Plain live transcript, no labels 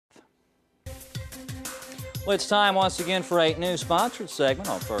Well, it's time once again for a new sponsored segment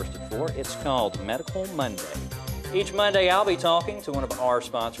on First at 4. It's called Medical Monday. Each Monday, I'll be talking to one of our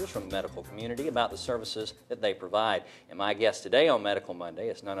sponsors from the medical community about the services that they provide. And my guest today on Medical Monday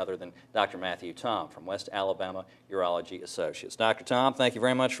is none other than Dr. Matthew Tom from West Alabama Urology Associates. Dr. Tom, thank you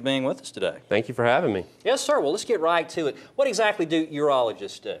very much for being with us today. Thank you for having me. Yes, sir. Well, let's get right to it. What exactly do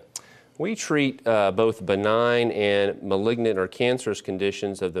urologists do? We treat both benign and malignant or cancerous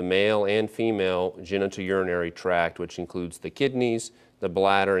conditions of the male and female genitourinary tract, which includes the kidneys, the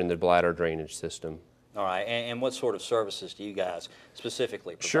bladder, and the bladder drainage system. All right, and what sort of services do you guys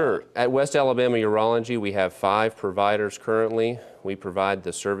specifically provide? Sure. At West Alabama Urology, we have 5 providers currently. We provide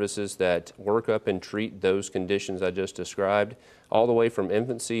the services that work up and treat those conditions I just described, all the way from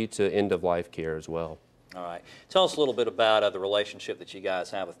infancy to end-of-life care as well. All right. Tell us a little bit about the relationship that you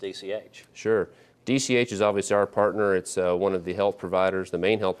guys have with DCH. Sure. DCH is obviously our partner. It's one of the health providers, the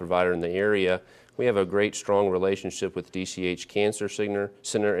main health provider in the area. We have a great, strong relationship with DCH Cancer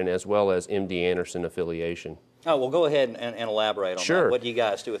Center and as well as MD Anderson affiliation. Oh, well, go ahead and elaborate on Sure. that. What do you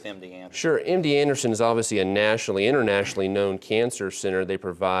guys do with MD Anderson? Sure. MD Anderson is obviously a internationally known cancer center. They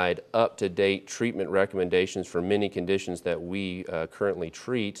provide up-to-date treatment recommendations for many conditions that we currently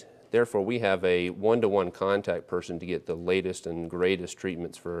treat. Therefore, we have a one-to-one contact person to get the latest and greatest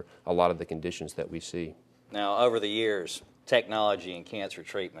treatments for a lot of the conditions that we see. Now, over the years, technology in cancer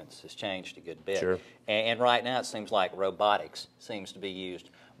treatments has changed a good bit. Sure. And right now, it seems like robotics seems to be used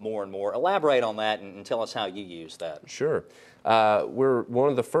more and more. Elaborate on that and tell us how you use that. Sure. We're one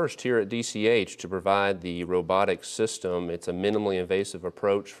of the first here at DCH to provide the robotic system. It's a minimally invasive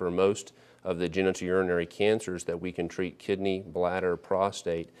approach for most of the genitourinary cancers that we can treat: kidney, bladder,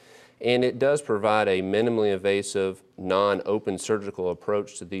 prostate. And it does provide a minimally invasive, non-open surgical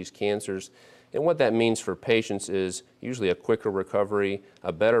approach to these cancers. And what that means for patients is usually a quicker recovery,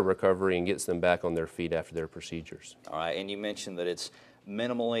 a better recovery, and gets them back on their feet after their procedures. All right, and you mentioned that it's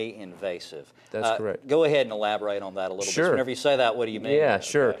minimally invasive. That's correct. Go ahead and elaborate on that a little Sure. bit. Whenever you say that, what do you mean? Yeah,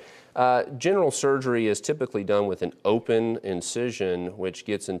 sure. General surgery is typically done with an open incision, which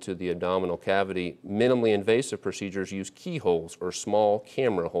gets into the abdominal cavity. Minimally invasive procedures use keyholes or small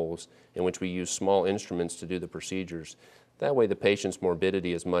camera holes, in which we use small instruments to do the procedures. That way the patient's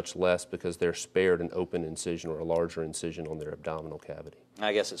morbidity is much less because they're spared an open incision or a larger incision on their abdominal cavity.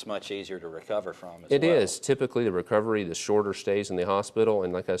 I guess it's much easier to recover from as It well. is. Typically the recovery, the shorter stays in the hospital,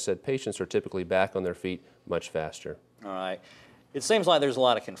 and like I said, patients are typically back on their feet much faster. All right. It seems like there's a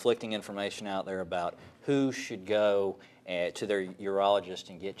lot of conflicting information out there about who should go to their urologist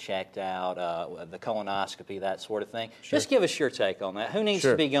and get checked out, the colonoscopy, that sort of thing. Sure. Just give us your take on that. Who needs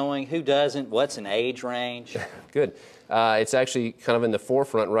Sure. to be going? Who doesn't? What's an age range? Good. It's actually kind of in the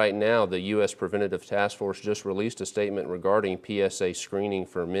forefront right now. The U.S. Preventative Task Force just released a statement regarding PSA screening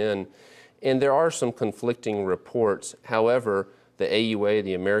for men, and there are some conflicting reports. However, the AUA,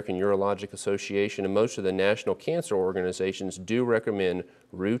 the American Urologic Association, and most of the national cancer organizations do recommend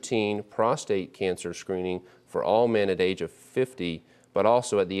routine prostate cancer screening for all men at age of 50, but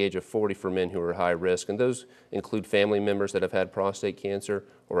also at the age of 40 for men who are high risk. And those include family members that have had prostate cancer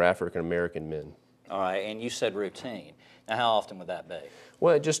or African American men. All right, and you said routine. Now, how often would that be?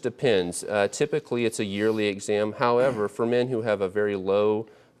 Well, it just depends. Typically, it's a yearly exam. However, for men who have a very low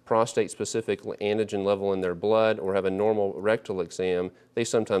prostate-specific antigen level in their blood or have a normal rectal exam, they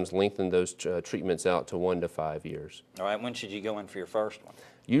sometimes lengthen those treatments out to 1 to 5 years. All right, when should you go in for your first one?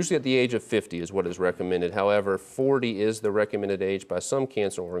 Usually at the age of 50 is what is recommended. However, 40 is the recommended age by some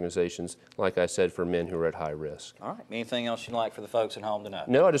cancer organizations, like I said, for men who are at high risk. All right, anything else you'd like for the folks at home to know?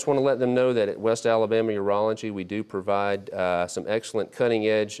 No, I just want to let them know that at West Alabama Urology, we do provide some excellent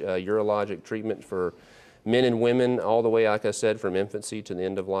cutting-edge urologic treatment for men and women, all the way, like I said, from infancy to the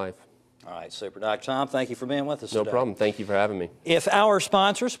end of life. All right, super. Dr. Tom, thank you for being with us No today. problem. Thank you for having me. If our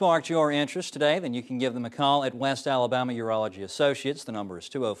sponsor sparked your interest today, then you can give them a call at West Alabama Urology Associates. The number is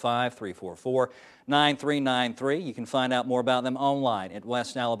 205-344-9393. You can find out more about them online at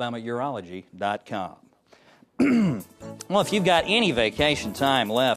westalabamaurology.com. Well, if you've got any vacation time left,